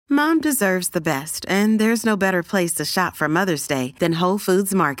Mom deserves the best, and there's no better place to shop for Mother's Day than Whole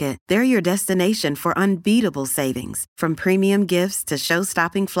Foods Market. They're your destination for unbeatable savings, from premium gifts to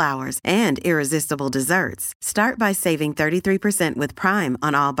show-stopping flowers and irresistible desserts. Start by saving 33% with Prime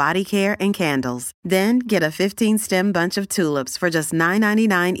on all body care and candles. Then get a 15-stem bunch of tulips for just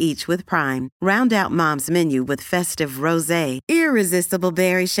 $9.99 each with Prime. Round out Mom's menu with festive rosé, irresistible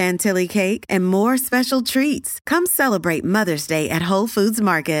berry chantilly cake, and more special treats. Come celebrate Mother's Day at Whole Foods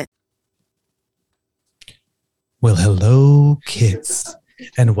Market. Well, hello, kids,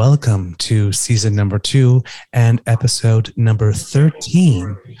 and welcome to season number 2 and episode number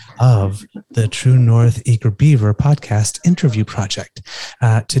 13 of the True North Eager Beaver podcast interview project.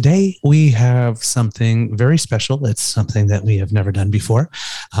 Today, we have something very special. It's something that we have never done before.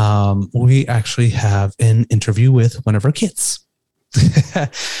 We actually have an interview with one of our kids.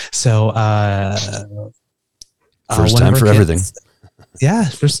 So, first time for everything. Yeah,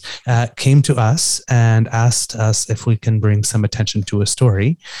 first came to us and asked us if we can bring some attention to a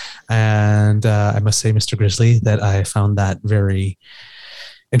story. And I must say, Mr. Grizzly, that I found that very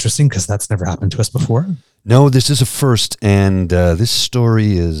interesting because that's never happened to us before. No, this is a first. And this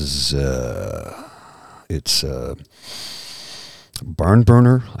story is, it's a barn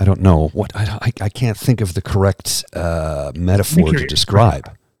burner. I don't know what, I can't think of the correct metaphor to describe.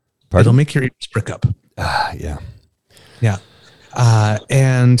 It'll make your ears prick up. Yeah. Yeah.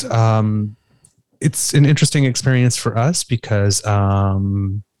 And it's an interesting experience for us because, at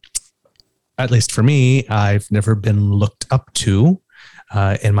least for me, I've never been looked up to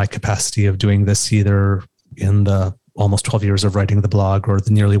in my capacity of doing this, either in the almost 12 years of writing the blog or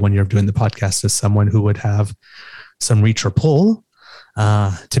the nearly 1 year of doing the podcast, as someone who would have some reach or pull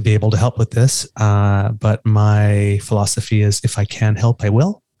to be able to help with this. But my philosophy is, if I can help, I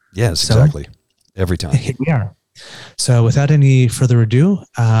will. Yes, exactly. Every time. Here we are. So without any further ado,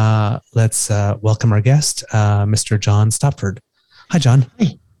 let's welcome our guest, Mr. John Stopford. Hi, John.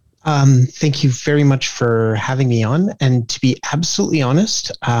 Hi. Thank you very much for having me on. And to be absolutely honest,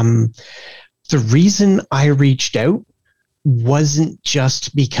 the reason I reached out wasn't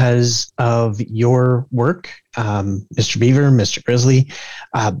just because of your work, Mr. Beaver, Mr. Grizzly.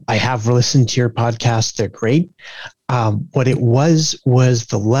 I have listened to your podcast. They're great. What it was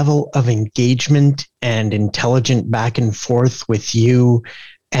the level of engagement and intelligent back and forth with you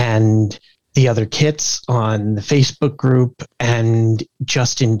and the other kits on the Facebook group and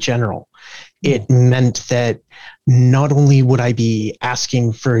just in general. It meant that not only would I be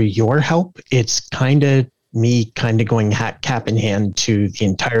asking for your help, it's me going cap in hand to the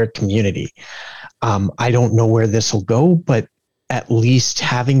entire community. I don't know where this will go, but at least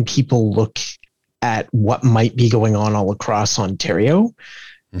having people look at what might be going on all across Ontario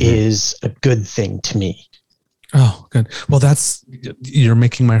is a good thing to me. Oh, good. Well, you're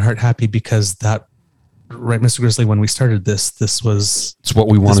making my heart happy because that, right, Mr. Grizzly, when we started this was... It's what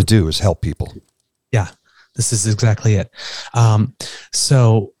we want to do, is help people. Yeah, this is exactly it.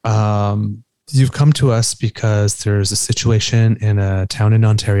 You've come to us because there's a situation in a town in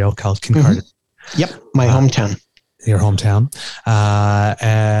Ontario called Kincardine. Yep, my hometown. Your hometown.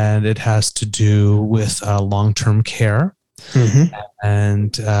 And it has to do with long-term care.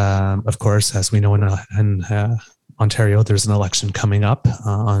 And of course, as we know in Ontario, there's an election coming up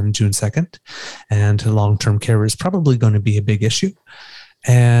on June 2nd. And long-term care is probably going to be a big issue.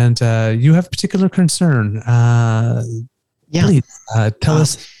 And you have particular concern. Yeah. Please tell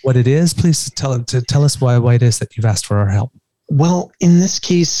us what it is. Please tell us why it is that you've asked for our help. Well, in this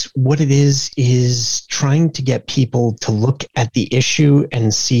case, what it is trying to get people to look at the issue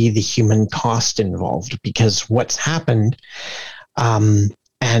and see the human cost involved. Because what's happened, and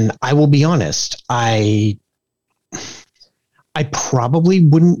I will be honest, I probably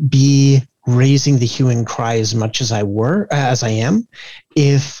wouldn't be raising the hue and cry as much as I am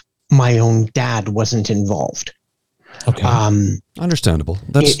if my own dad wasn't involved. Okay. Understandable.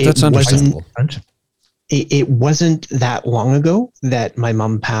 That's understandable. It wasn't that long ago that my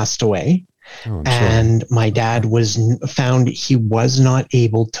mom passed away, and my dad found he was not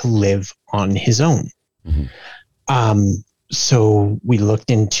able to live on his own. So we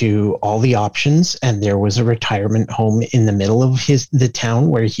looked into all the options, and there was a retirement home in the middle of the town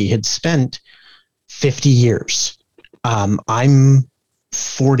where he had spent 50 years. I'm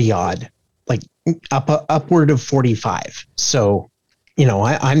 40 odd, like upward of 45. So,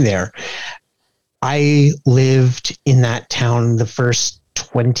 I'm there. I lived in that town the first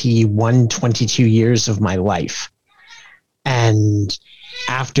 21, 22 years of my life. And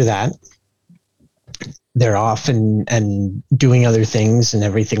after that, they're off and doing other things and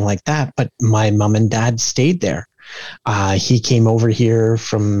everything like that. But my mom and dad stayed there. He came over here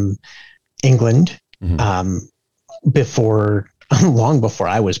from England long before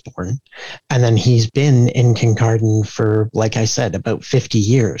I was born. And then he's been in Kincardine for, like I said, about 50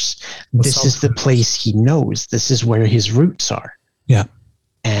 years. This is the place he knows. This is where his roots are. Yeah.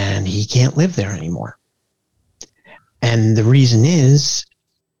 And he can't live there anymore. And the reason is,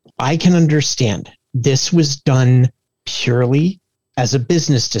 I can understand this was done purely as a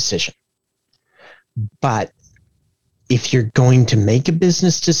business decision. But if you're going to make a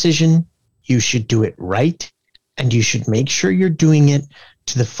business decision, you should do it right. And you should make sure you're doing it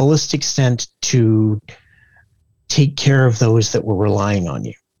to the fullest extent to take care of those that were relying on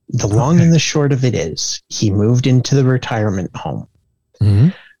you. The long and the short of it is, he moved into the retirement home.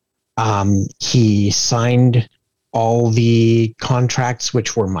 He signed all the contracts,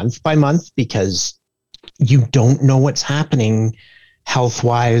 which were month by month, because you don't know what's happening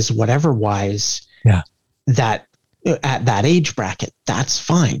health-wise, whatever-wise, that at that age bracket. That's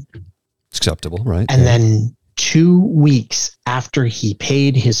fine. It's acceptable, right? And then 2 weeks after he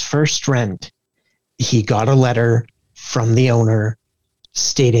paid his first rent, he got a letter from the owner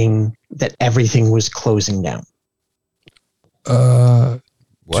stating that everything was closing down. 2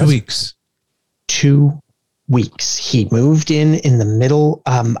 weeks. 2 weeks. He moved in the middle.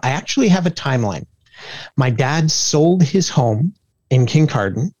 I actually have a timeline. My dad sold his home in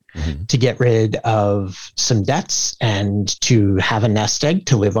Kincardine to get rid of some debts and to have a nest egg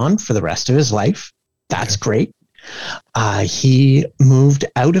to live on for the rest of his life. That's great. He moved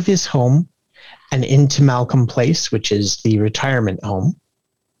out of his home and into Malcolm Place, which is the retirement home.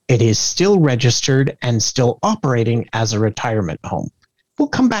 It is still registered and still operating as a retirement home. We'll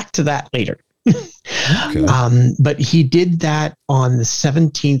come back to that later. But he did that on the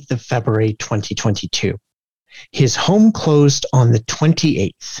 17th of February, 2022. His home closed on the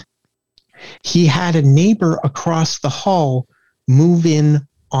 28th. He had a neighbor across the hall move in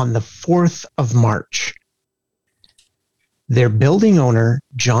on the 4th of March. Their building owner,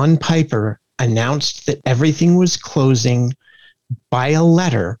 John Piper, announced that everything was closing by a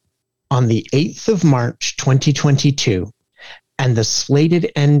letter on the 8th of March, 2022. And the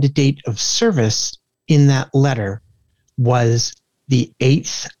slated end date of service in that letter was the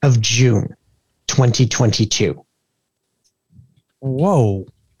 8th of June, 2022. Whoa.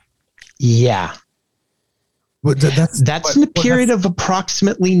 Yeah. That's in a period of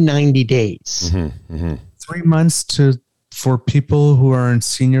approximately 90 days. 3 months for people who are in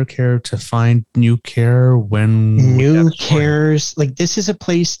senior care to find new care when new cares. Like, this is a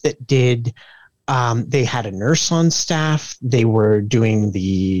place that did, they had a nurse on staff. They were doing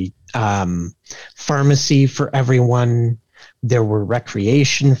the pharmacy for everyone. There were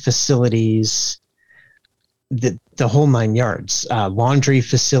recreation facilities, the whole 9 yards, laundry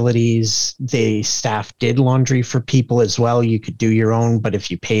facilities. The staff did laundry for people as well. You could do your own, but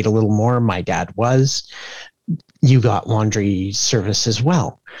if you paid a little more, my dad you got laundry service as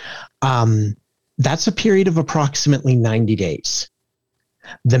well. That's a period of approximately 90 days.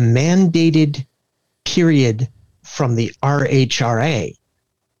 The mandated period from the RHRA,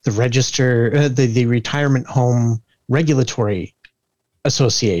 the Retirement Home Regulatory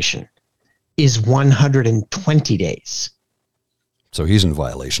Association, is 120 days. So he's in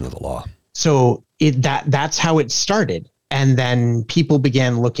violation of the law. So that's how it started. And then people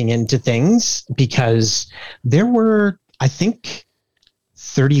began looking into things because there were, I think,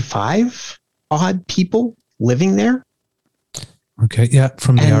 35 odd people living there. Okay, yeah.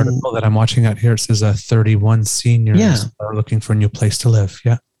 From the article that I'm watching out here, it says 31 seniors are looking for a new place to live.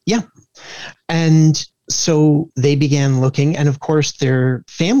 Yeah. Yeah. And so they began looking, and of course their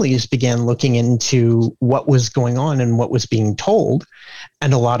families began looking into what was going on and what was being told.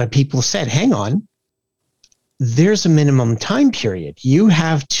 And a lot of people said, hang on, there's a minimum time period. You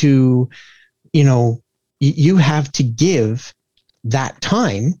have to, you have to give that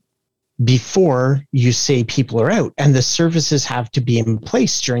time before you say people are out, and the services have to be in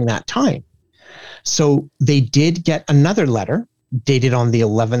place during that time. So they did get another letter dated on the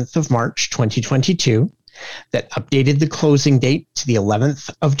 11th of March, 2022, that updated the closing date to the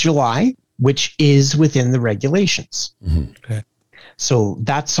 11th of July, which is within the regulations. Okay. So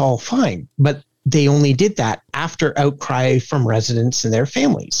that's all fine. But they only did that after outcry from residents and their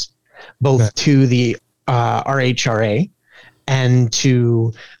families, both to the RHRA and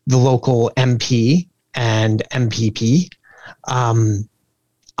to the local MP and MPP.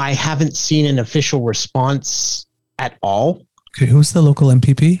 I haven't seen an official response at all. Okay, who's the local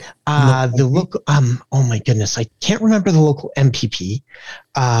MPP? Oh my goodness, I can't remember the local MPP,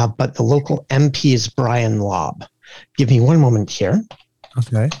 but the local MP is Brian Lobb. Give me one moment here.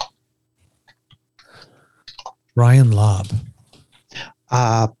 Okay. Ryan Lobb.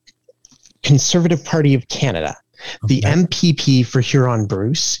 Conservative Party of Canada. Okay. The MPP for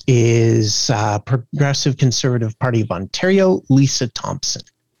Huron-Bruce is Progressive Conservative Party of Ontario, Lisa Thompson.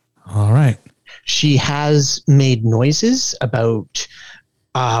 All right. She has made noises about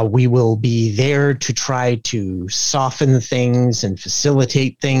we will be there to try to soften things and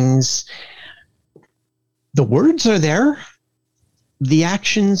facilitate things. The words are there. The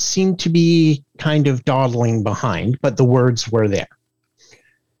actions seem to be kind of dawdling behind, but the words were there.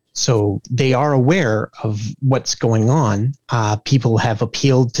 So they are aware of what's going on. People have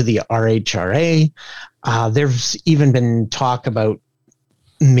appealed to the RHRA. There's even been talk about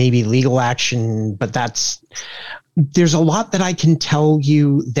maybe legal action, but there's a lot that I can tell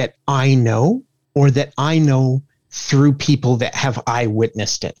you that I know, or that I know through people that have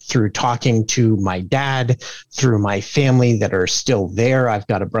eyewitnessed it, through talking to my dad, through my family that are still there. I've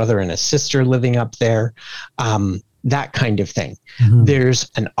got a brother and a sister living up there. That kind of thing. Mm-hmm.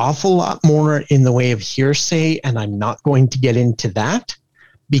 There's an awful lot more in the way of hearsay, and I'm not going to get into that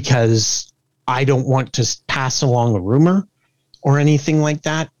because I don't want to pass along a rumor or anything like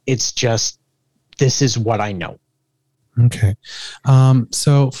that. It's just, this is what I know. Okay.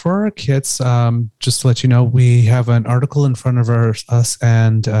 So for our kids, just to let you know, we have an article in front of us,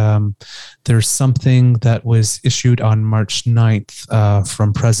 and there's something that was issued on March 9th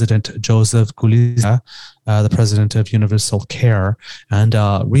from President Joseph Guliza, the president of Universal Care, and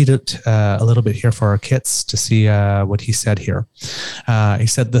read it a little bit here for our kids to see what he said here. He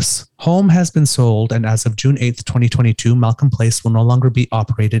said, "This home has been sold, and as of June 8th, 2022, Malcolm Place will no longer be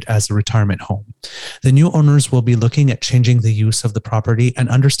operated as a retirement home. The new owners will be looking at changing the use of the property and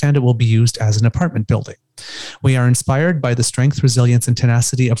understand it will be used as an apartment building. We are inspired by the strength, resilience, and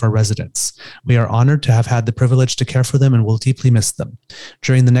tenacity of our residents. We are honored to have had the privilege to care for them and will deeply miss them.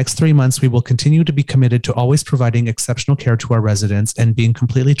 During the next 3 months, we will continue to be committed to always providing exceptional care to our residents and being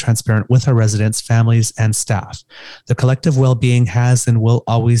completely transparent with our residents, families, and staff. The collective well-being has and will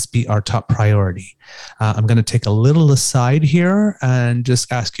always be our top priority." I'm going to take a little aside here and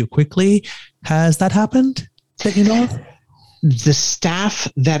just ask you quickly, has that happened that you know of? The staff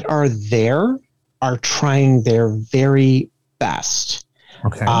that are there are trying their very best.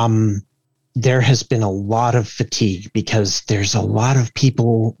 Okay. There has been a lot of fatigue because there's a lot of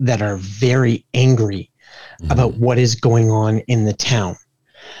people that are very angry about what is going on in the town.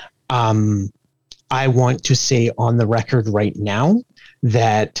 I want to say on the record right now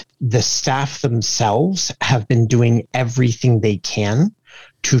that the staff themselves have been doing everything they can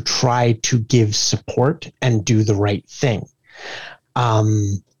to try to give support and do the right thing.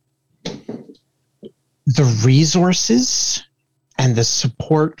 The resources and the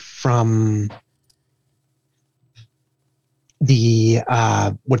support from the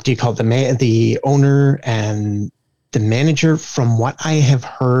the owner and the manager, from what I have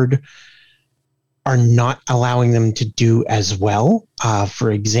heard, are not allowing them to do as well.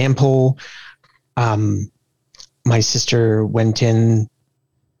 For example, my sister went in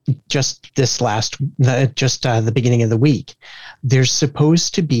just the beginning of the week. There's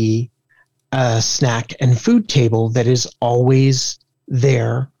supposed to be a snack and food table that is always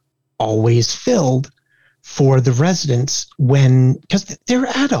there, always filled for the residents because they're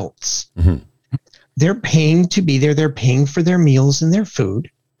adults. Mm-hmm. They're paying to be there. They're paying for their meals and their food.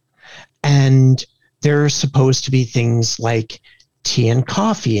 And there are supposed to be things like tea and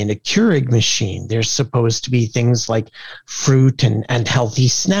coffee and a Keurig machine. There's supposed to be things like fruit and healthy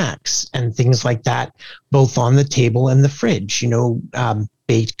snacks and things like that, both on the table and the fridge,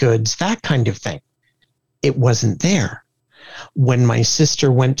 baked goods, that kind of thing. It wasn't there. When my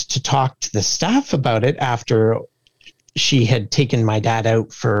sister went to talk to the staff about it after she had taken my dad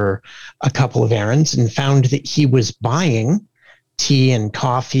out for a couple of errands and found that he was buying tea and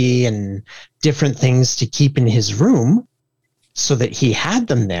coffee and different things to keep in his room so that he had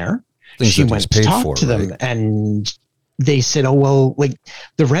them there, she went to talk to them, and they said, "Oh, well,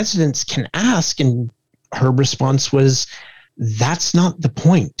 the residents can ask." And her response was, "That's not the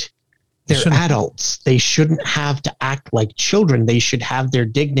point. They're adults. They shouldn't have to act like children. They should have their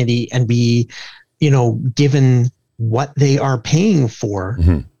dignity and be, given what they are paying for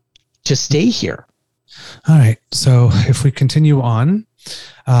to stay here." All right. So if we continue on,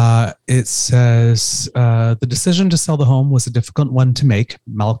 it says the decision to sell the home was a difficult one to make.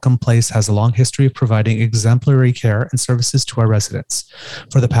 Malcolm Place has a long history of providing exemplary care and services to our residents.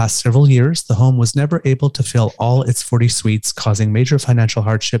 For the past several years, the home was never able to fill all its 40 suites, causing major financial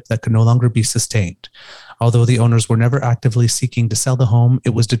hardship that could no longer be sustained. Although the owners were never actively seeking to sell the home,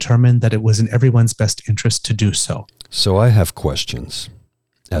 it was determined that it was in everyone's best interest to do so. So I have questions,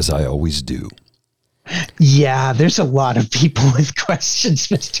 as I always do. Yeah, there's a lot of people with questions,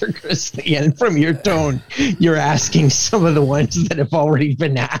 Mr. Chrisley, and from your tone, you're asking some of the ones that have already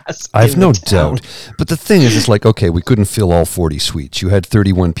been asked. I have no doubt. But the thing is, it's like, okay, we couldn't fill all 40 suites. You had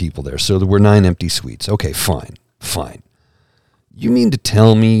 31 people there, so there were 9 empty suites. Okay, fine. You mean to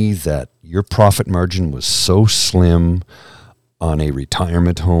tell me that your profit margin was so slim on a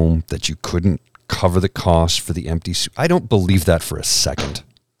retirement home that you couldn't cover the cost for the empty suite? I don't believe that for a second.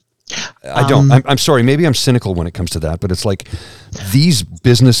 I don't. I'm sorry. Maybe I'm cynical when it comes to that, but it's like these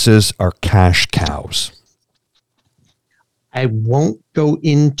businesses are cash cows. I won't go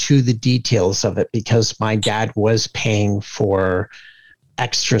into the details of it because my dad was paying for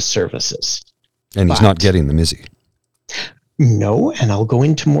extra services. And he's not getting them, is he? No, and I'll go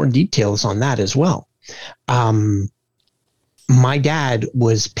into more details on that as well. My dad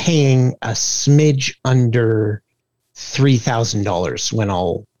was paying a smidge under $3,000 when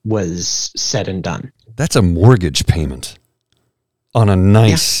all was said and done. That's a mortgage payment on a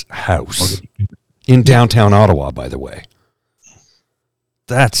nice house in downtown Ottawa, by the way.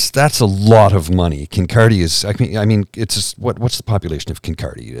 That's a lot of money. Kincardie is, I mean, it's just, what's the population of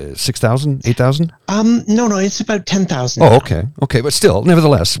Kincardie? 6,000, 8,000? No, it's about 10,000. Oh, okay, but still,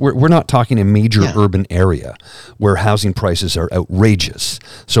 nevertheless, we're not talking a major urban area where housing prices are outrageous.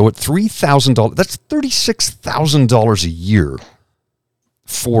 So at $3,000, that's $36,000 a year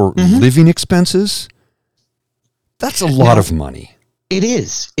for living expenses. That's a lot of money. It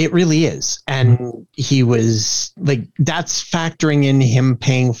is. It really is. And he was like, that's factoring in him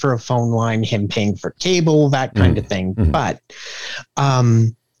paying for a phone line, him paying for cable, that kind of thing. But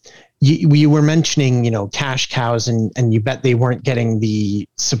you were mentioning, cash cows, and you bet they weren't getting the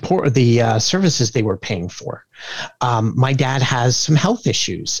support, the services they were paying for. My dad has some health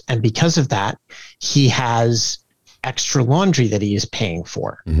issues, and because of that, he has extra laundry that he is paying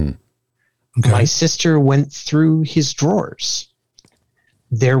for. Okay. My sister went through his drawers.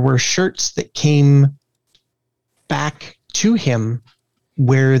 There were shirts that came back to him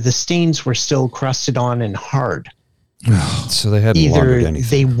where the stains were still crusted on and hard. So they hadn't laundered anything.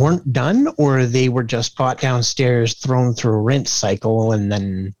 They weren't done, or they were just brought downstairs, thrown through a rinse cycle, and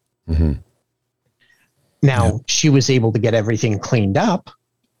then now she was able to get everything cleaned up,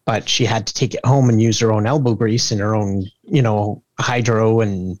 but she had to take it home and use her own elbow grease and her own, hydro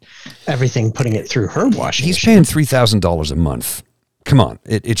and everything, putting it through her washing machine. He's paying $3,000 a month. Come on,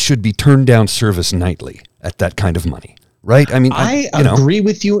 it should be turned down service nightly at that kind of money, right? I mean, I agree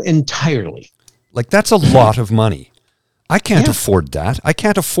with you entirely. Like, that's a lot of money. I can't afford that. I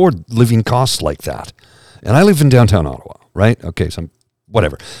can't afford living costs like that. And I live in downtown Ottawa, right? Okay, so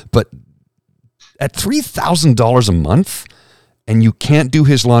whatever. But at $3,000 a month, and you can't do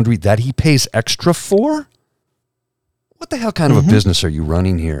his laundry that he pays extra for? What the hell kind of a business are you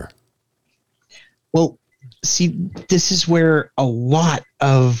running here? Well, see, this is where a lot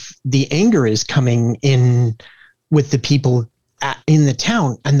of the anger is coming in with the people in the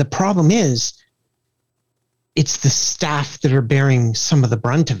town. And the problem is, it's the staff that are bearing some of the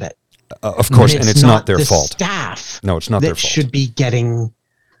brunt of it. Of course, and it's not their fault. Staff. No, it's not their fault. Should be getting.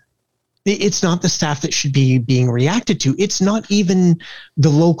 It's not the staff that should be being reacted to. It's not even the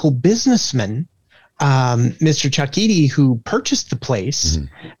local businessman, Mr. Chuck Eady, who purchased the place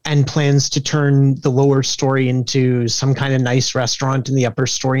and plans to turn the lower story into some kind of nice restaurant and the upper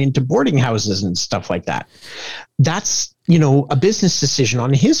story into boarding houses and stuff like that. That's, a business decision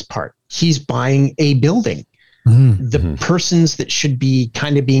on his part. He's buying a building. The persons that should be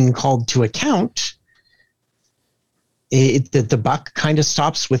kind of being called to account, the buck kind of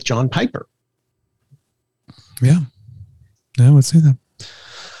stops with John Piper. Yeah, I would say that.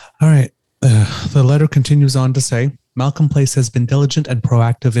 All right. The letter continues on to say, Malcolm Place has been diligent and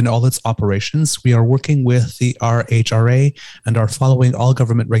proactive in all its operations. We are working with the RHRA and are following all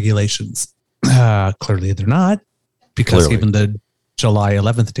government regulations. Clearly they're not, because even the July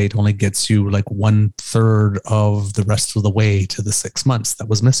 11th date only gets you like 1/3 of the rest of the way to the 6 months that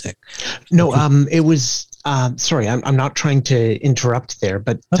was missing. No, it was, sorry, I'm not trying to interrupt there,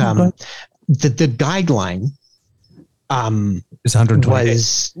 but the guideline is 120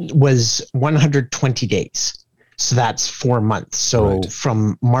 days. Was 120 days. So that's 4 months. So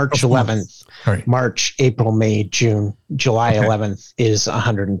from March 11th, March, April, May, June, July 11th is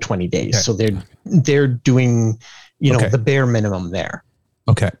 120 days. So they're doing, the bare minimum there.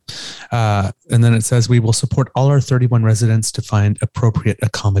 Okay. And then it says, we will support all our 31 residents to find appropriate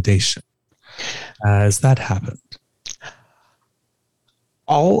accommodation. Has that happened?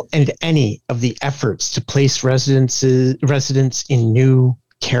 All and any of the efforts to place residents in new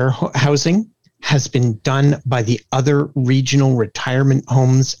care housing has been done by the other regional retirement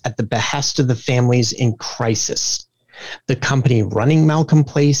homes at the behest of the families in crisis. The company running Malcolm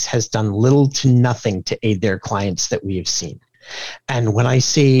Place has done little to nothing to aid their clients that we have seen. And when I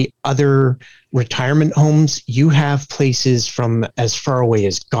say other retirement homes, you have places from as far away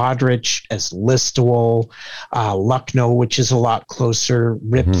as Goderich, as Listowel, Lucknow, which is a lot closer,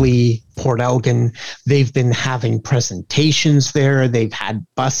 Ripley, Port Elgin. They've been having presentations there. They've had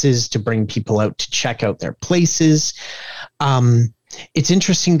buses to bring people out to check out their places. It's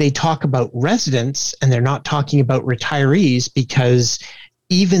interesting they talk about residents and they're not talking about retirees, because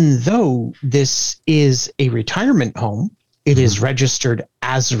even though this is a retirement home, it is registered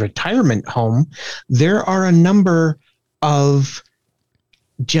as a retirement home, there are a number of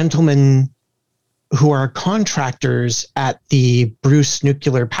gentlemen who are contractors at the Bruce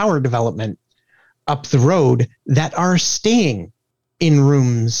Nuclear Power Development up the road that are staying in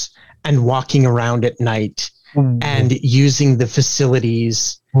rooms and walking around at night and using the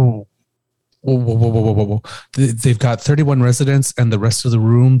facilities. Whoa. They've got 31 residents, and the rest of the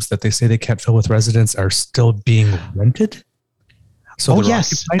rooms that they say they can't fill with residents are still being rented? So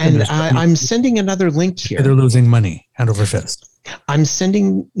yes, and I'm sending another link here. They're losing money hand over fist. I'm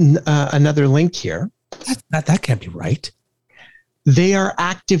sending another link here. That can't be right. They are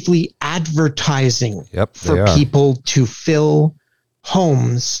actively advertising for people to fill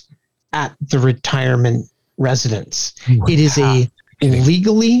homes at the retirement residence. It is a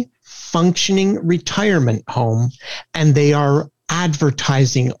legally functioning retirement home, and they are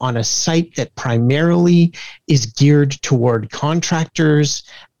advertising on a site that primarily is geared toward contractors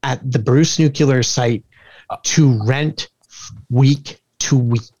at the Bruce Nuclear site to rent week to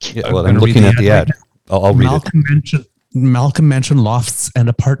week. Yeah, well, I'm looking at the ad. I'll read it. Malcolm mentioned lofts and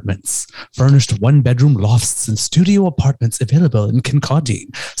apartments, furnished one-bedroom lofts and studio apartments available in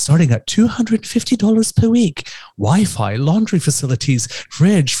Kincardine, starting at $250 per week. Wi-Fi, laundry facilities,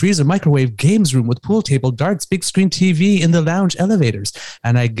 fridge, freezer, microwave, games room with pool table, darts, big screen TV in the lounge, elevators,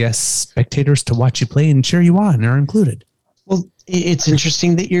 and I guess spectators to watch you play and cheer you on are included. Well, it's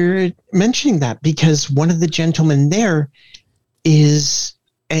interesting that you're mentioning that, because one of the gentlemen there is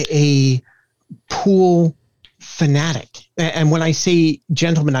a pool fanatic. And when I say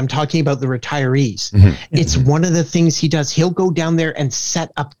gentlemen, I'm talking about the retirees. It's one of the things he does. He'll go down there and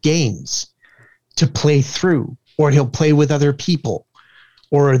set up games to play through, or he'll play with other people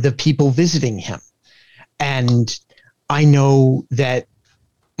or the people visiting him. And I know that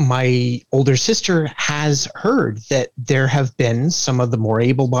my older sister has heard that there have been some of the more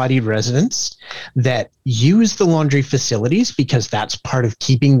able-bodied residents that use the laundry facilities, because that's part of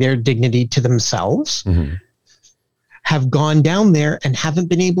keeping their dignity to themselves, have gone down there and haven't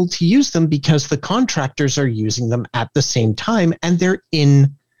been able to use them because the contractors are using them at the same time, and they're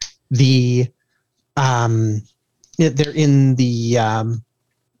in the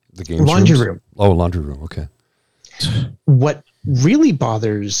laundry room. Oh, laundry room. Okay. What really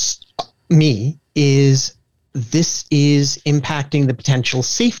bothers me is this is impacting the potential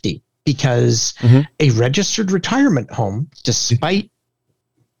safety, because a registered retirement home, despite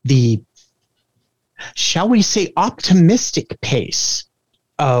the, shall we say, optimistic pace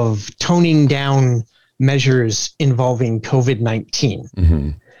of toning down measures involving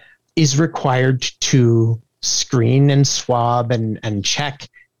COVID-19, is required to screen and swab and check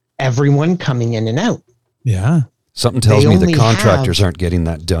everyone coming in and out. Yeah. Something tells me the contractors aren't getting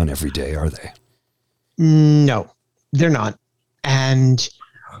that done every day, are they? No, they're not. And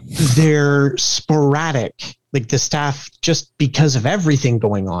they're sporadic. Like the staff, just because of everything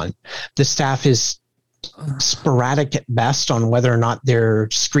going on, the staff is sporadic at best on whether or not they're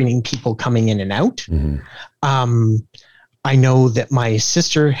screening people coming in and out. I know that my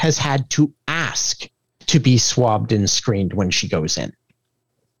sister has had to ask to be swabbed and screened when she goes in.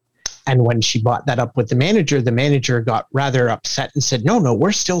 And when she brought that up with the manager got rather upset and said, no,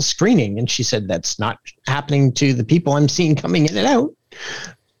 we're still screening. And she said, that's not happening to the people I'm seeing coming in and out.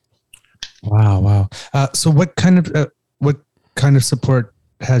 Wow. So what kind of support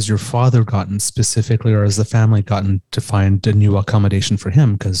has your father gotten specifically, or has the family gotten to find a new accommodation for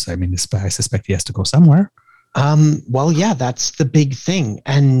him? Because I mean, I suspect he has to go somewhere. Well, yeah, that's the big thing.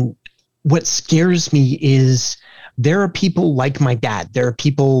 And what scares me is there are people like my dad. There are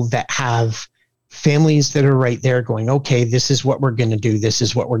people that have families that are right there going, okay, this is what we're going to do. This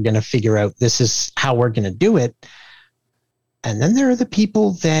is what we're going to figure out. This is how we're going to do it. And then there are the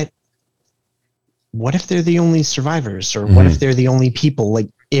people that, what if they're the only survivors, or what if they're the only people? Like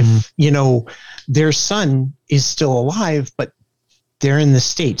if, their son is still alive, but they're in the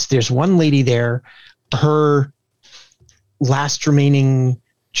States. There's one lady there, her last remaining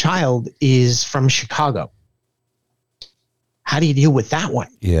child is from Chicago. How do you deal with that one?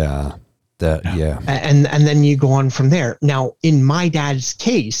 Yeah. And then you go on from there. Now, in my dad's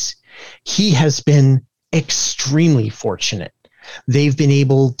case, he has been extremely fortunate. They've been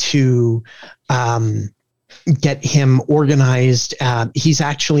able to get him organized. He's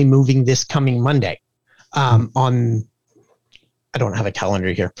actually moving this coming Monday on, I don't have a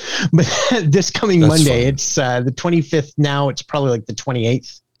calendar here, but this coming That's Monday, fine. it's the 25th now. It's probably like the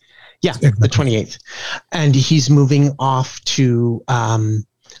 28th. Yeah, the 28th. And he's moving off to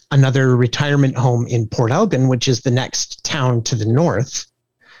another retirement home in Port Elgin, which is the next town to the north.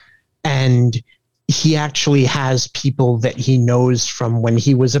 And he actually has people that he knows from when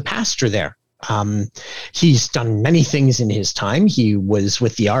he was a pastor there. He's done many things in his time. He was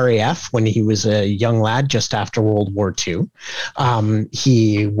with the RAF when he was a young lad just after World War II.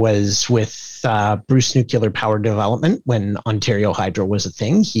 He was with Bruce Nuclear Power Development when Ontario Hydro was a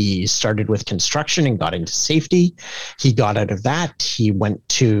thing. He started with construction and got into safety. He got out of that. He went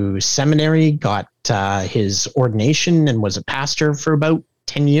to seminary, got his ordination, and was a pastor for about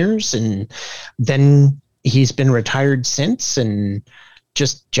 10 years. And then he's been retired since, and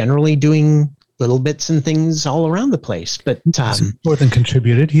just generally doing little bits and things all around the place. But more than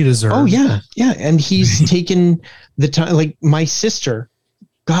contributed, he deserves. Oh yeah. And he's taken the time. Like my sister,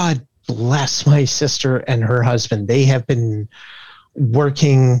 God bless my sister and her husband. They have been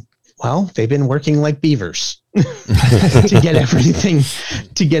working. Well, they've been working like beavers to get everything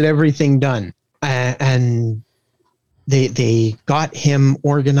done. And they got him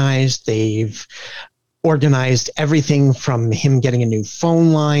organized. They've organized everything from him getting a new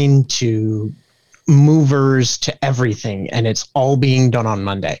phone line to movers to everything. And it's all being done on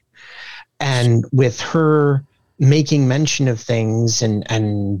Monday. And with her making mention of things,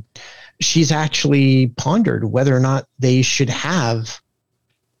 and she's actually pondered whether or not they should have,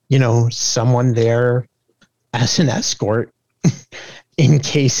 someone there as an escort in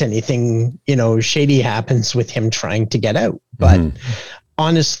case anything, shady happens with him trying to get out. But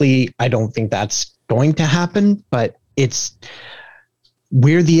honestly, I don't think that's going to happen, but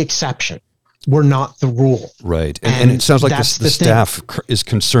we're the exception. We're not the rule. Right. And it sounds like the staff is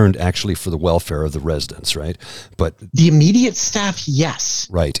concerned actually for the welfare of the residents, right? But the immediate staff, yes.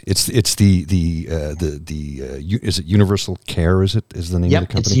 Right. It's the is it Universal Care? Is the name of the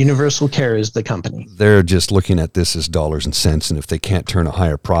company? It's Universal Care is the company. They're just looking at this as dollars and cents, and if they can't turn a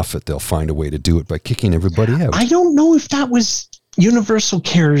higher profit, they'll find a way to do it by kicking everybody out. I don't know if that was Universal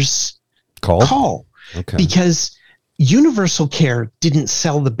Care's call. Okay. Because Universal Care didn't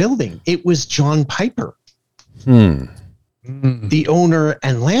sell the building. It was John Piper, the owner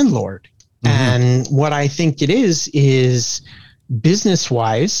and landlord. And what I think it is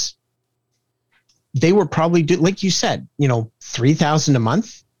business-wise, they were probably, like you said, $3,000 a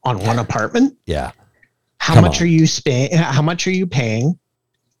month on one apartment. Yeah. How much are you paying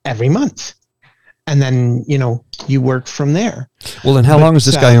every month? And then, you work from there. Well, then how long has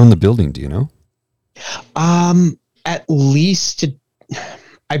this guy owned the building? Do you know? At least,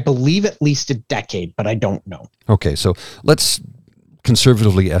 I believe at least a decade, but I don't know. Okay, so let's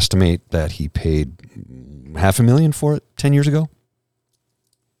conservatively estimate that he paid $500,000 for it 10 years ago.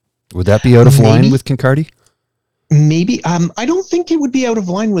 Would that be out of line with Kincardine? Maybe. I don't think it would be out of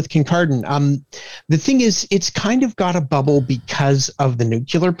line with Kincardine. The thing is, it's kind of got a bubble because of the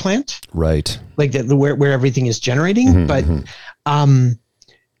nuclear plant, right? Like where everything is generating. But in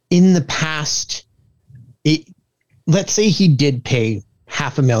the past, let's say he did pay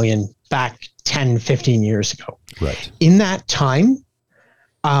 $500,000 back 10, 15 years ago. Right. In that time,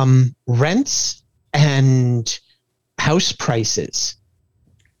 rents and house prices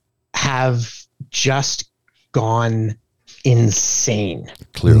have just gone insane.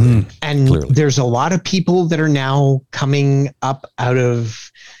 Clearly. And there's a lot of people that are now coming up out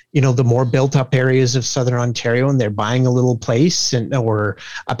of the more built up areas of Southern Ontario, and they're buying a little place or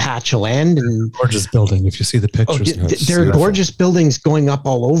a patch of land. And gorgeous building. If you see the pictures, there are gorgeous buildings going up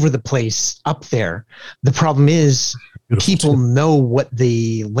all over the place up there. The problem is people know what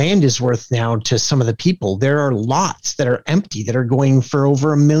the land is worth now to some of the people. There are lots that are empty that are going for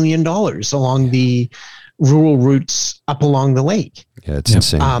over $1 million along the rural routes up along the lake. Yeah, it's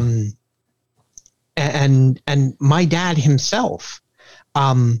insane. And my dad himself,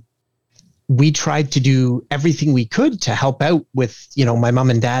 we tried to do everything we could to help out with, my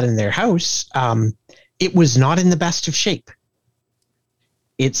mom and dad in their house. It was not in the best of shape.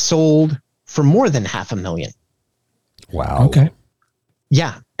 It sold for more than $500,000. Wow. Okay.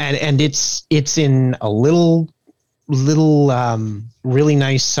 Yeah. And it's in a little really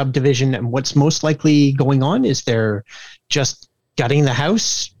nice subdivision. And what's most likely going on is they're just gutting the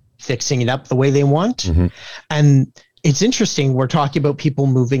house, fixing it up the way they want. Mm-hmm. And it's interesting. We're talking about people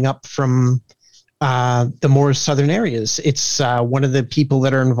moving up from the more southern areas. It's one of the people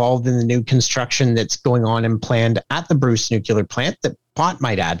that are involved in the new construction that's going on and planned at the Bruce nuclear plant that bought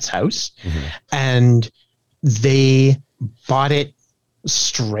my dad's house. Mm-hmm. And they bought it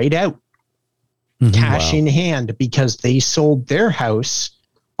straight out, cash in hand, because they sold their house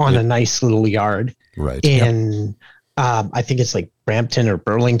on a nice little yard in, I think it's like Brampton or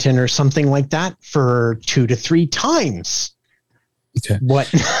Burlington or something like that, for 2 to 3 times. Okay. What?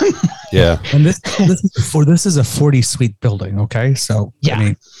 Yeah. And this is a 40 suite building. Okay. So, yeah. I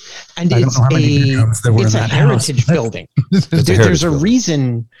mean, and I don't know how many bedrooms there were it's in a that heritage house. building. There's There's a building.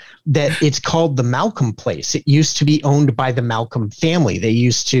 reason that it's called the Malcolm Place. It used to be owned by the Malcolm family. They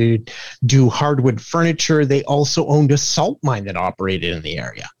used to do hardwood furniture. They also owned a salt mine that operated in the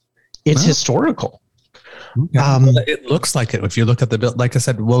area. It's historical. Okay. It looks like it. If you look at the bill, like I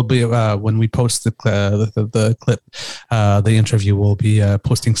said, we'll be when we post the clip, the interview, we'll be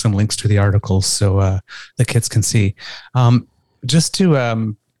posting some links to the articles so the kids can see. Just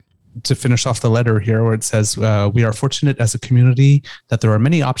to finish off the letter here, where it says, we are fortunate as a community that there are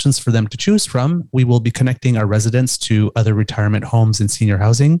many options for them to choose from. We will be connecting our residents to other retirement homes and senior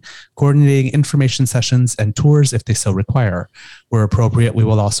housing, coordinating information sessions and tours if they so require. Where appropriate, we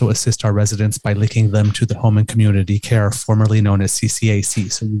will also assist our residents by linking them to the Home and Community Care, formerly known as CCAC.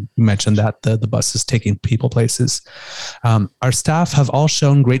 So you mentioned that the bus is taking people places. Our staff have all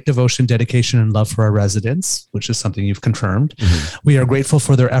shown great devotion, dedication, and love for our residents, which is something you've confirmed. Mm-hmm. We are grateful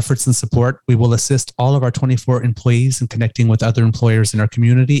for their efforts and support. We will assist all of our 24 employees in connecting with other employers in our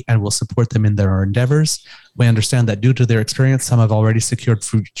community and will support them in their endeavors. We understand that due to their experience, some have already secured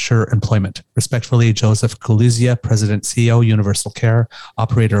future employment. Respectfully, Joseph Kaluzia, President, CEO, Universal Care,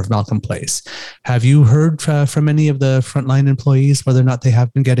 operator of Malcolm Place. Have you heard from any of the frontline employees whether or not they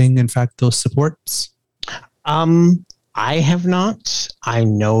have been getting, in fact, those supports? I have not. I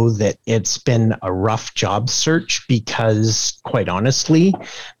know that it's been a rough job search because, quite honestly,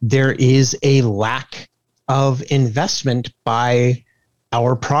 there is a lack of investment by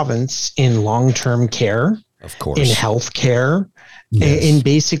our province in long-term care, of course, in healthcare, yes, in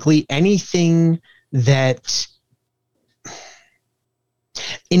basically anything that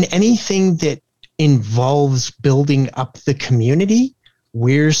involves building up the community.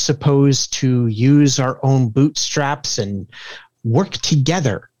 We're supposed to use our own bootstraps and work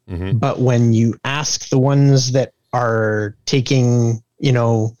together. Mm-hmm. But when you ask the ones that are taking,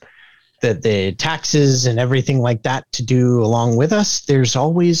 the taxes and everything like that to do along with us, there's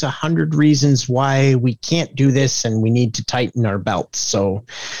always 100 reasons why we can't do this and we need to tighten our belts. So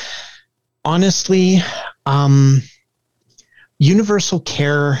honestly, Universal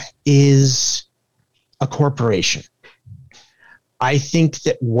Care is a corporation. I think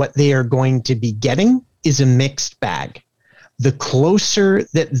that what they are going to be getting is a mixed bag. The closer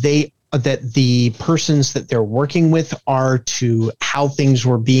that the persons that they're working with are to how things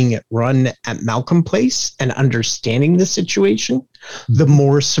were being run at Malcolm Place and understanding the situation, the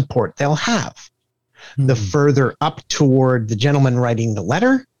more support they'll have. Mm-hmm. The further up toward the gentleman writing the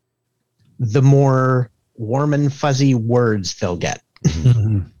letter, the more warm and fuzzy words they'll get.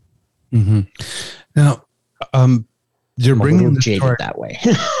 Mm-hmm. Mm-hmm. Now, you're bringing this jaded that way.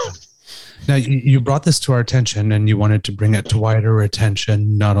 Now, you brought this to our attention and you wanted to bring it to wider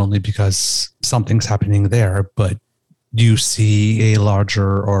attention, not only because something's happening there, but you see a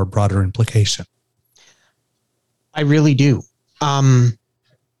larger or broader implication. I really do.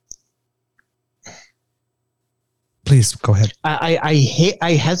 Please go ahead.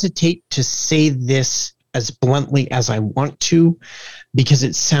 I hesitate to say this as bluntly as I want to, because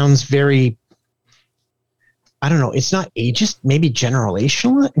it sounds very, I don't know, it's not ageist, maybe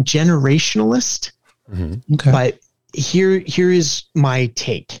generationalist. Mm-hmm. Okay. But here is my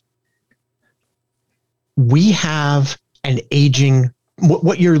take. We have an aging,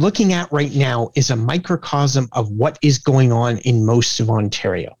 what you're looking at right now is a microcosm of what is going on in most of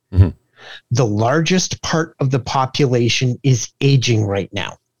Ontario. Mm-hmm. The largest part of the population is aging right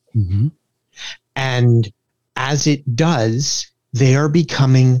now. Mm-hmm. And as it does, they are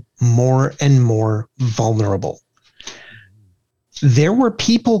becoming more and more vulnerable. There were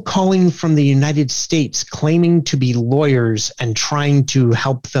people calling from the United States claiming to be lawyers and trying to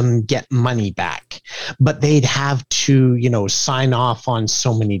help them get money back, but they'd have to, sign off on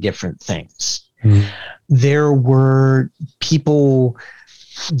so many different things. Mm. There were people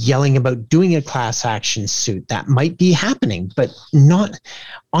yelling about doing a class action suit. That might be happening, but not,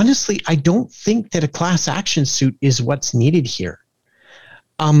 honestly, I don't think that a class action suit is what's needed here.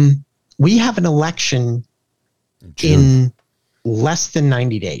 We have an election in less than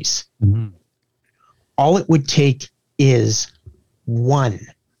 90 days. Mhm. All it would take is one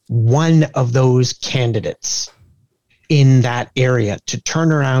of those candidates in that area to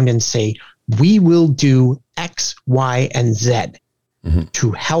turn around and say, we will do X, Y, and Z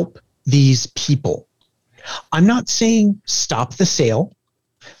to help these people. I'm not saying stop the sale.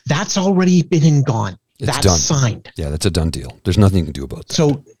 That's already been and gone. It's That's done. signed. Yeah, that's a done deal. There's nothing you can do about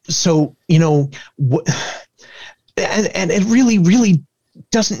that. So and it really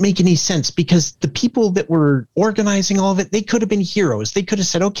doesn't make any sense, because the people that were organizing all of it, they could have been heroes. They could have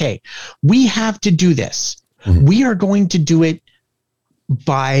said, okay, we have to do this. We are going to do it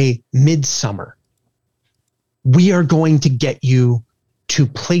by midsummer. We are going to get you to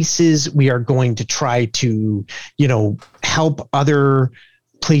places. We are going to try to, help other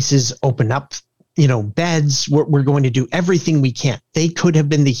places open up, beds. We're going to do everything we can. They could have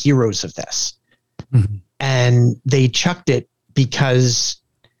been the heroes of this. And they chucked it because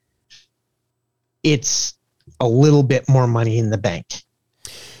it's a little bit more money in the bank.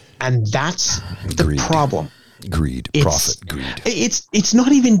 And that's the problem. Greed, profit, greed. It's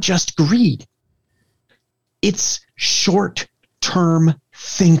not even just greed. It's short-term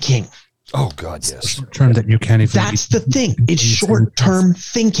thinking. Oh God, yes. Term that you can't even. That's the thing. It's short-term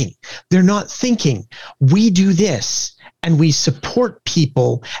thinking. They're not thinking, we do this and we support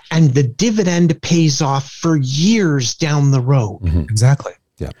people and the dividend pays off for years down the road. Exactly.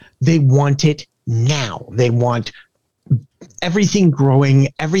 Yeah. They want it now. They want everything growing,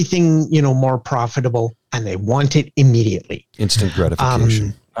 everything, more profitable, and they want it immediately. Instant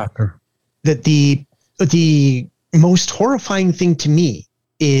gratification. That the most horrifying thing to me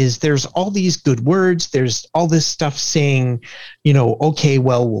is there's all these good words. There's all this stuff saying, okay,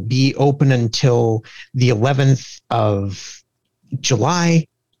 well, we'll be open until the 11th of July.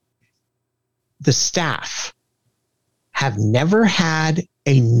 The staff have never had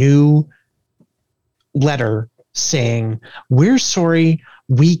a new letter saying, we're sorry,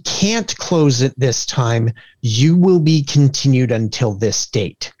 we can't close it this time. You will be continued until this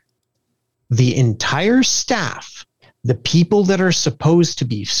date. The entire staff, the people that are supposed to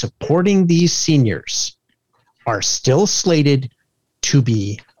be supporting these seniors, are still slated to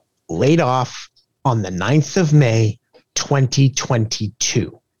be laid off on the 9th of May,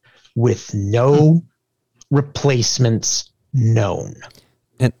 2022, with no replacements known.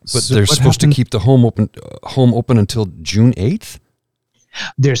 But they're supposed to keep the home open until June 8th?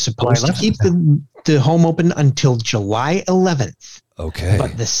 They're supposed to keep the home open until July 11th. Okay.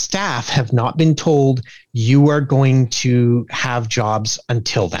 But the staff have not been told you are going to have jobs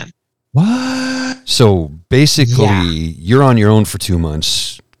until then. What? So basically, you're on your own for 2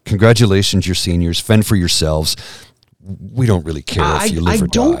 months. Congratulations, you're seniors. Fend for yourselves. We don't really care if you live or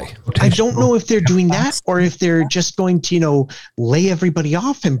die. I don't know if they're doing that or if they're just going to, lay everybody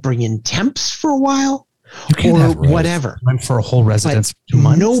off and bring in temps for a while or whatever. Time for a whole residence. 2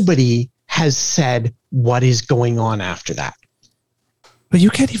 months. Nobody has said what is going on after that. But you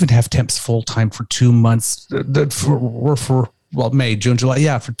can't even have temps full time for 2 months. For May, June, July.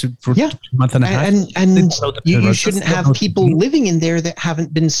 Yeah, for two month and a half. And you shouldn't have people living in there that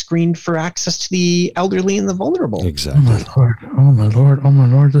haven't been screened for access to the elderly and the vulnerable. Exactly. Oh my lord.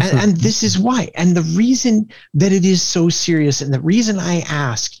 This is why. And the reason that it is so serious, and the reason I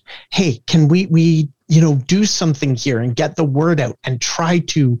ask, hey, can we do something here and get the word out and try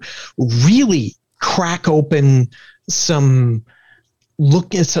to really crack open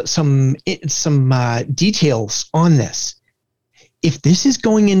look at some details on this. If this is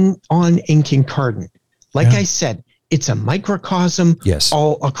going on in Kincardine, I said, it's a microcosm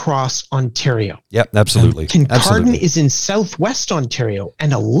all across Ontario. Yep, absolutely. Kincardine is in southwest Ontario,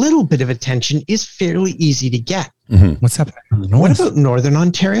 and a little bit of attention is fairly easy to get. What's happening in the north? What about northern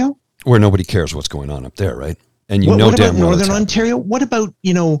Ontario? Where nobody cares what's going on up there, right? And what about northern Ontario? What about,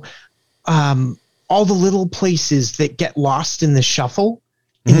 all the little places that get lost in the shuffle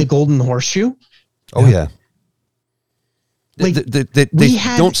in the Golden Horseshoe? Oh, yeah. They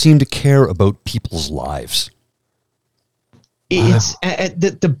don't seem to care about people's lives. It's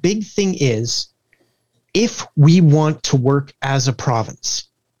the big thing is, if we want to work as a province,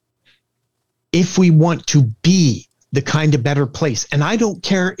 if we want to be the kind of better place, and I don't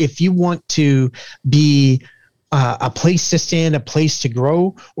care if you want to be a place to stand, a place to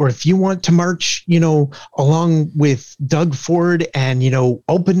grow, or if you want to march, along with Doug Ford and,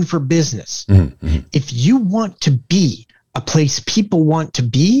 open for business. If you want to be a place people want to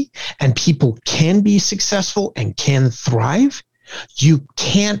be and people can be successful and can thrive, you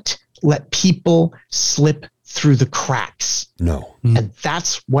can't let people slip through the cracks. No. And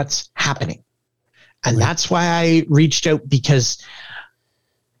that's what's happening. And Right. that's why I reached out, because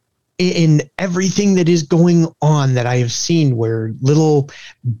in everything that is going on that I have seen, where little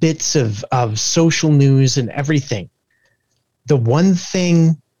bits of social news and everything, the one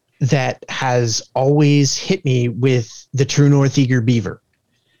thing that has always hit me with the True North Eager Beaver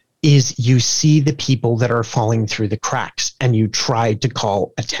is you see the people that are falling through the cracks, and you try to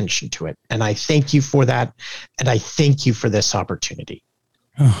call attention to it. And I thank you for that. And I thank you for this opportunity.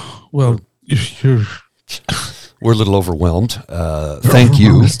 Well, you're We're a little overwhelmed. Thank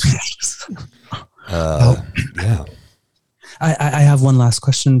you. Yeah. I have one last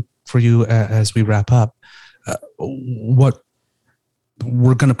question for you as we wrap up. What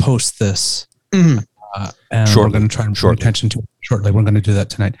we're going to post this, Mhm. and Shortly. we're going to try and bring Shortly. attention to it shortly. We're going to do that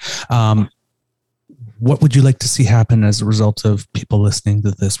tonight. What would you like to see happen as a result of people listening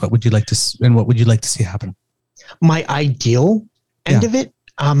to this? What would you like to see happen? My ideal end Yeah. of it,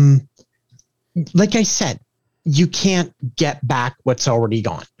 like I said, you can't get back what's already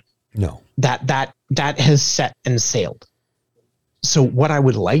gone. No. That has set and sailed. So what I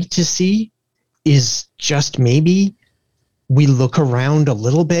would like to see is just maybe we look around a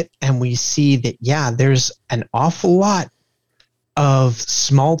little bit and we see that, yeah, there's an awful lot of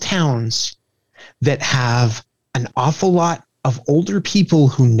small towns that have an awful lot of older people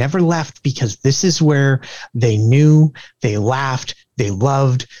who never left, because this is where they knew, they laughed, they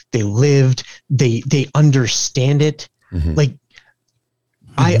loved, they lived, they understand it. Mhm. Like,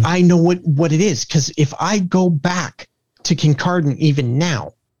 I know what it is, because if I go back to Kincardine even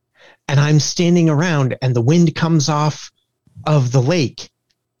now, and I'm standing around and the wind comes off of the lake,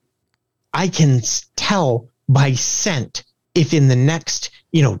 I can tell by scent if in the next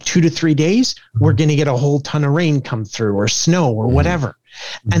 2 to 3 days we're going to get a whole ton of rain come through, or snow, or whatever.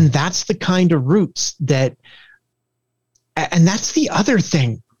 And that's the kind of roots that, and that's the other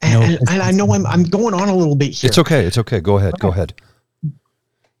thing. And I know I'm going on a little bit here. It's okay. It's okay. Go ahead. Go ahead.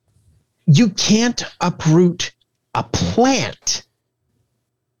 You can't uproot a plant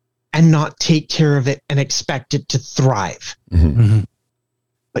and not take care of it and expect it to thrive. Mhm.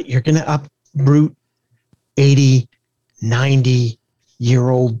 But you're going to uproot 80,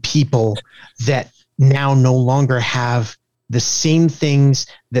 90-year-old people that now no longer have the same things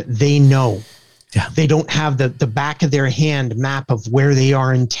that they know. Yeah. They don't have the back of their hand map of where they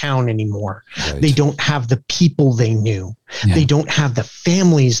are in town anymore. Right. They don't have the people they knew. Yeah. They don't have the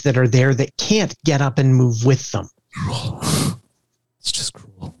families that are there that can't get up and move with them. Cruel. It's just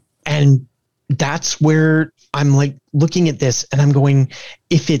cruel. And that's where I'm like looking at this and I'm going,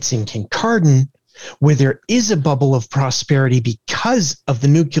 if it's in Kincardine, where there is a bubble of prosperity because of the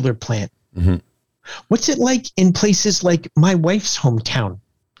nuclear plant, Mhm. what's it like in places like my wife's hometown,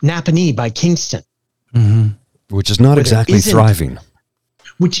 Napanee by Kingston? Mm-hmm. Which is not Where there exactly isn't- thriving.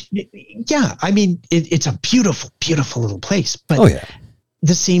 Which, yeah, I mean, it's a beautiful, beautiful little place. But Oh yeah.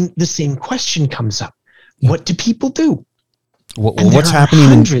 the same question comes up. What do people do? Well, And what's there are happening?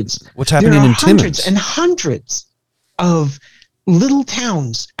 hundreds. What's happening There are in hundreds Timmins? and hundreds of little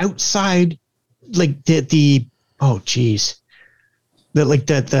towns outside, like the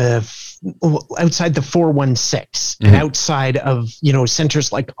outside the 416 and Mhm. outside of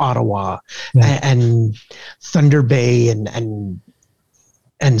centers like Ottawa Yeah. and Thunder Bay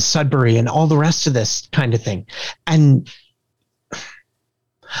and Sudbury and all the rest of this kind of thing. And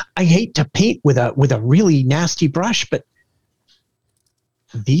I hate to paint with a really nasty brush, but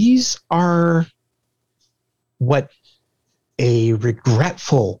these are what a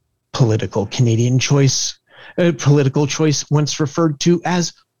regretful political choice once referred to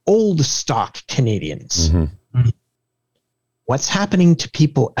as old stock Canadians. Mhm. What's happening to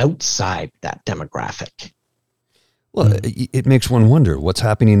people outside that demographic? Well, it makes one wonder what's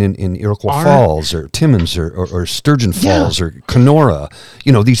happening in Iroquois Falls or Timmins or Sturgeon Yeah. Falls or Kenora.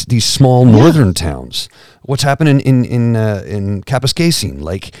 These small northern towns. What's happening in Kapuskasing?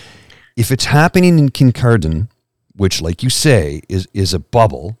 Like, if it's happening in Kincardine, which, like you say, is a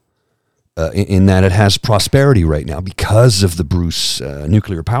bubble in that it has prosperity right now because of the Bruce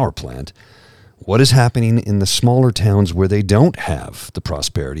nuclear power plant. What is happening in the smaller towns where they don't have the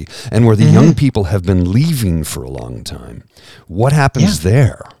prosperity and where the young people have been leaving for a long time? What happens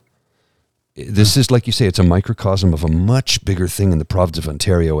there? This is, like you say, it's a microcosm of a much bigger thing in the province of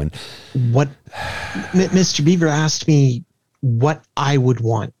Ontario. And What Mr. Beaver asked me what I would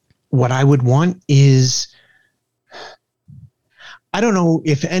want. What I would want is, I don't know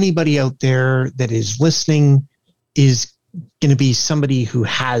if anybody out there that is listening is going to be somebody who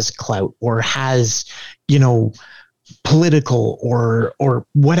has clout or has, political or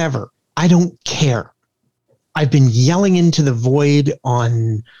whatever. I don't care. I've been yelling into the void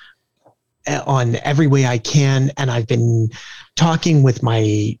on on every way I can. And I've been talking with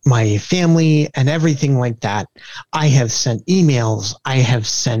my family and everything like that. I have sent emails. I have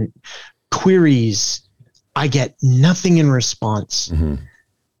sent queries. I get nothing in response. Mm-hmm.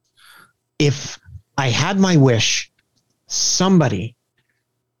 If I had my wish, somebody,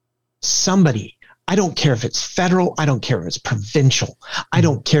 I don't care if it's federal, I don't care if it's provincial, I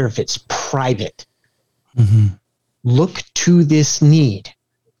don't care if it's private, look to this need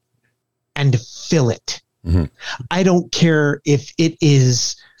and fill it. Mm-hmm. I don't care if it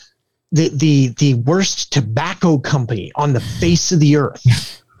is the worst tobacco company on the face of the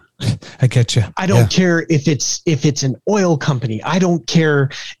earth. I get you. I don't care if it's an oil company. I don't care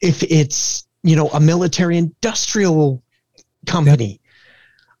if it's, a military industrial company. Yep.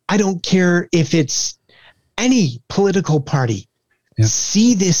 I don't care if it's any political party. Yep.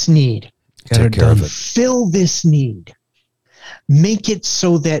 See this need. Take care of it. Fill this need. Make it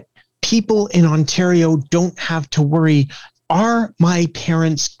so that people in Ontario don't have to worry, are my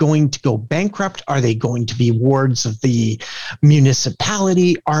parents going to go bankrupt? Are they going to be wards of the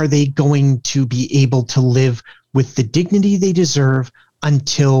municipality? Are they going to be able to live with the dignity they deserve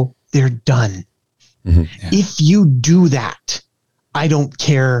until they're done? Mm-hmm. Yeah. If you do that, I don't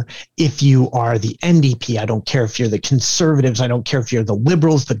care if you are the NDP. I don't care if you're the Conservatives. I don't care if you're the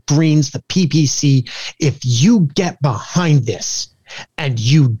Liberals, the Greens, the PPC. If you get behind this and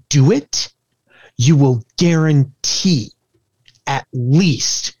you do it, you will guarantee at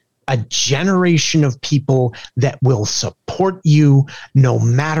least a generation of people that will support you no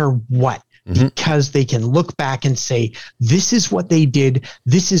matter what. Mm-hmm. Because they can look back and say, this is what they did.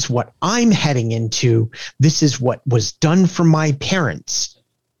 This is what I'm heading into. This is what was done for my parents.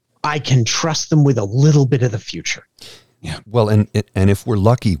 I can trust them with a little bit of the future. Yeah. Well, and if we're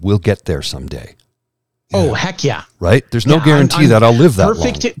lucky, we'll get there someday. Oh, heck yeah. Right? There's no guarantee that I'll live that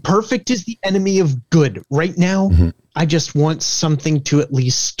long. Perfect is the enemy of good. Right now, I just want something to at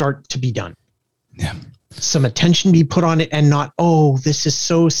least start to be done. Yeah. Some attention be put on it and not, oh, this is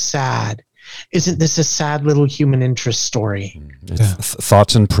so sad. Isn't this a sad little human interest story?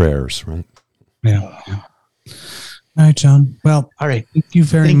 Thoughts and prayers, right? Yeah. All right, John. Well, all right. Thank you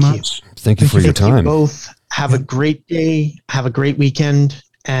very much. Thank you for your time. You both have a great day. Have a great weekend.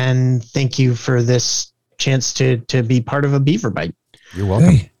 And thank you for this chance to be part of a Beaver Bite. You're welcome.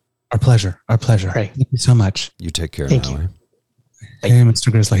 Hey, our pleasure. Our pleasure. Right. Thank you so much. You take care Thank now. You. Hey,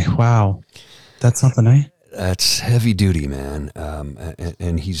 Mr. Grizzly. Wow. That's something, eh? That's heavy duty, man.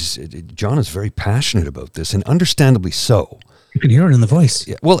 And John is very passionate about this, and understandably so. You can hear it in the voice.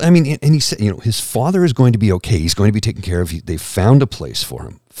 Yeah. Well, I mean, and he said, his father is going to be okay. He's going to be taken care of. They found a place for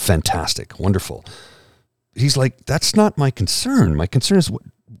him. Fantastic. Wonderful. He's like, that's not my concern. My concern is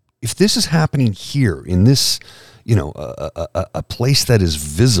if this is happening here in this, a place that is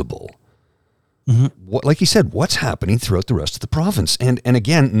visible. Mm-hmm. Like he said, what's happening throughout the rest of the province? And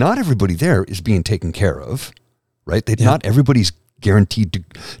again, not everybody there is being taken care of, right? Not everybody's guaranteed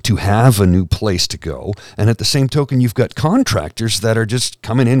to have a new place to go. And at the same token, you've got contractors that are just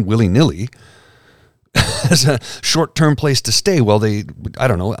coming in willy-nilly as a short-term place to stay. Well, I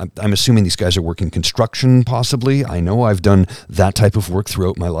don't know. I'm assuming these guys are working construction, possibly. I know I've done that type of work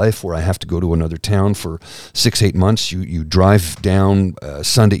throughout my life where I have to go to another town for 6-8 months. You drive down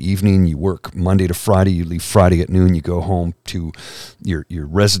Sunday evening, you work Monday to Friday, you leave Friday at noon, you go home to your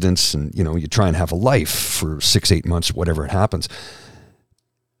residence, and you try and have a life for 6-8 months, whatever it happens.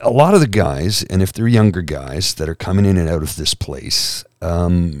 A lot of the guys, and if they're younger guys that are coming in and out of this place,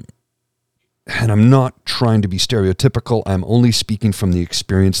 and I'm not trying to be stereotypical, I'm only speaking from the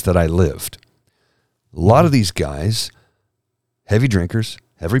experience that I lived. A lot of these guys, heavy drinkers,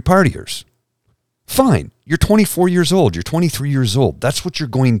 heavy partiers. Fine, you're 24 years old, you're 23 years old. That's what you're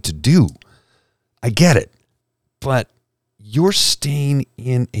going to do. I get it. But you're staying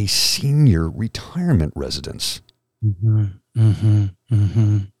in a senior retirement residence. Mm-hmm. Mm-hmm.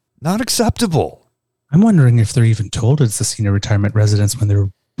 Mm-hmm. Not acceptable. I'm wondering if they're even told it's a senior retirement residence when they're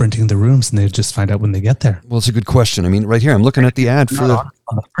renting the rooms, and they just find out when they get there. Well, it's a good question. I mean, right here, I'm looking at the ad for the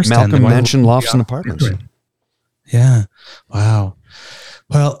Malcolm Mansion Lofts and Apartments. Yeah. Wow.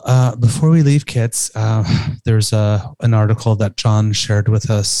 Well, before we leave, kids, there's an article that John shared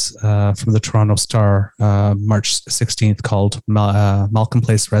with us from the Toronto Star, March 16th, called Malcolm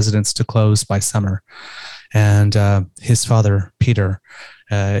Place Residents to Close by Summer. And his father, Peter,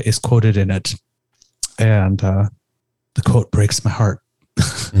 is quoted in it. And the quote breaks my heart.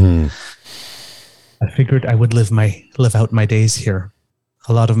 I figured I would live out my days here.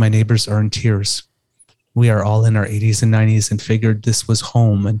 A lot of my neighbors are in tears. We are all in our 80s and 90s and figured this was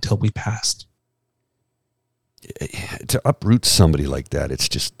home until we passed. To uproot somebody like that,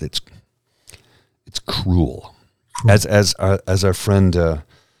 It's cruel. As our friend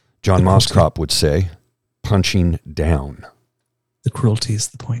John Moscrop would say, punching down. The cruelty is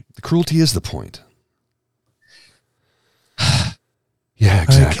the point. The cruelty is the point. Yeah,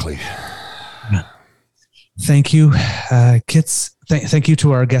 exactly. Okay. Thank you, kids. Thank you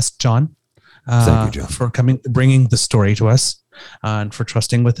to our guest, John. Thank you, John, for bringing the story to us, and for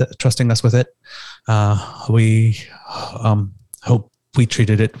trusting us with it. We hope we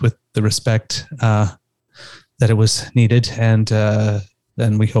treated it with the respect that it was needed, and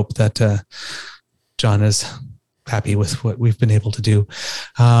then we hope that John is happy with what we've been able to do.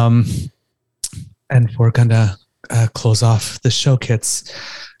 And we're gonna close off the show, kids.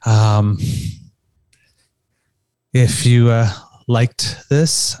 If you liked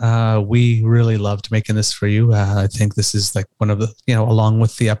this, we really loved making this for you. I think this is like one of the, along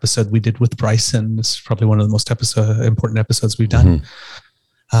with the episode we did with Bryson, this is probably one of the most important episodes we've done.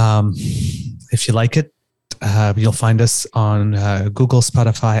 If you like it, you'll find us on Google,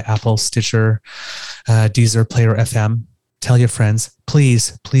 Spotify, Apple, Stitcher, Deezer, Player FM. Tell your friends.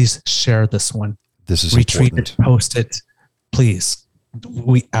 Please share this one. This is retweet important. it, post it, please.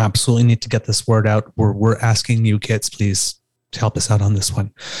 We absolutely need to get this word out. We're asking you kids, please, to help us out on this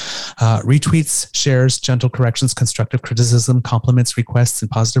one. Retweets, shares, gentle corrections, constructive criticism, compliments, requests,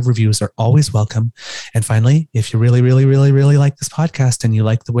 and positive reviews are always welcome. And finally, if you really, really, really, really like this podcast and you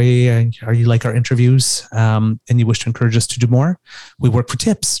like the way, or you like our interviews, and you wish to encourage us to do more, we work for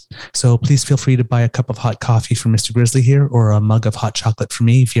tips. So please feel free to buy a cup of hot coffee from Mr. Grizzly here, or a mug of hot chocolate for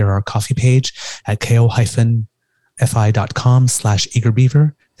me via our coffee page at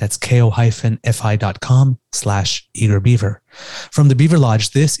ko-fi.com/eagerbeaver. That's ko-fi.com/eagerbeaver. From the Beaver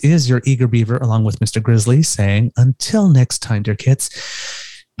Lodge, this is your Eager Beaver, along with Mr. Grizzly, saying, until next time, dear kids,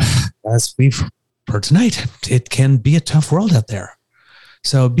 as we've heard tonight, it can be a tough world out there.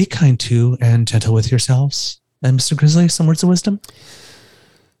 So be kind to and gentle with yourselves. And Mr. Grizzly, some words of wisdom?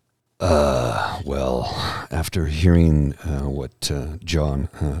 Well, after hearing what John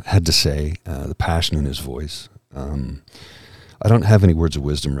had to say, the passion in his voice, I don't have any words of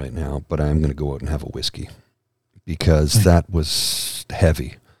wisdom right now, but I'm going to go out and have a whiskey, because that was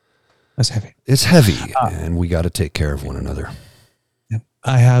heavy. That's heavy. It's heavy, and we got to take care of one another. Yep.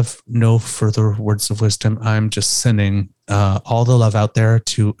 I have no further words of wisdom. I'm just sending all the love out there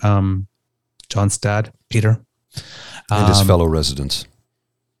to John's dad, Peter. And his fellow residents.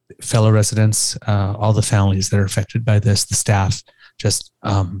 All the families that are affected by this, the staff, just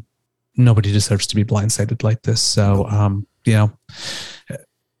nobody deserves to be blindsided like this. So,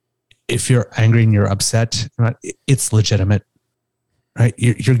 if you're angry and you're upset, right, it's legitimate, right?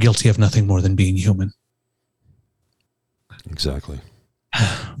 You're guilty of nothing more than being human. Exactly.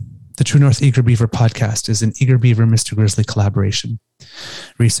 The True North Eager Beaver podcast is an Eager Beaver Mr. Grizzly collaboration.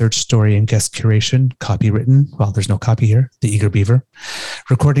 Research, story, and guest curation, copywritten, well, there's no copy here, the Eager Beaver.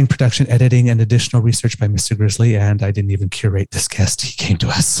 Recording, production, editing, and additional research by Mr. Grizzly, and I didn't even curate this guest. He came to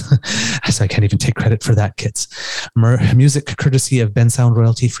us, so I can't even take credit for that, kids. Music courtesy of Ben Sound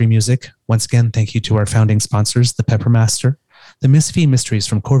Royalty Free Music. Once again, thank you to our founding sponsors, the Peppermaster, the Miss V Mysteries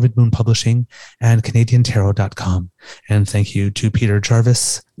from Corvid Moon Publishing, and CanadianTarot.com. And thank you to Peter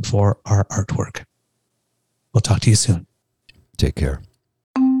Jarvis for our artwork. We'll talk to you soon. Take care.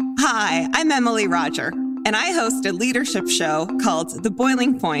 Hi, I'm Emily Roger, and I host a leadership show called The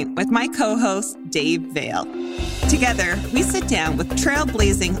Boiling Point with my co-host, Dave Vale. Together, we sit down with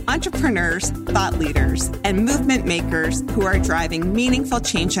trailblazing entrepreneurs, thought leaders, and movement makers who are driving meaningful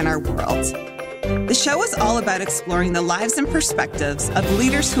change in our world. The show is all about exploring the lives and perspectives of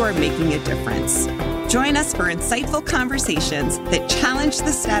leaders who are making a difference. Join us for insightful conversations that challenge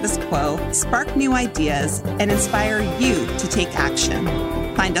the status quo, spark new ideas, and inspire you to take action.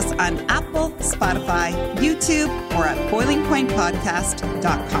 Find us on Apple, Spotify, YouTube, or at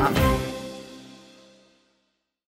boilingpointpodcast.com.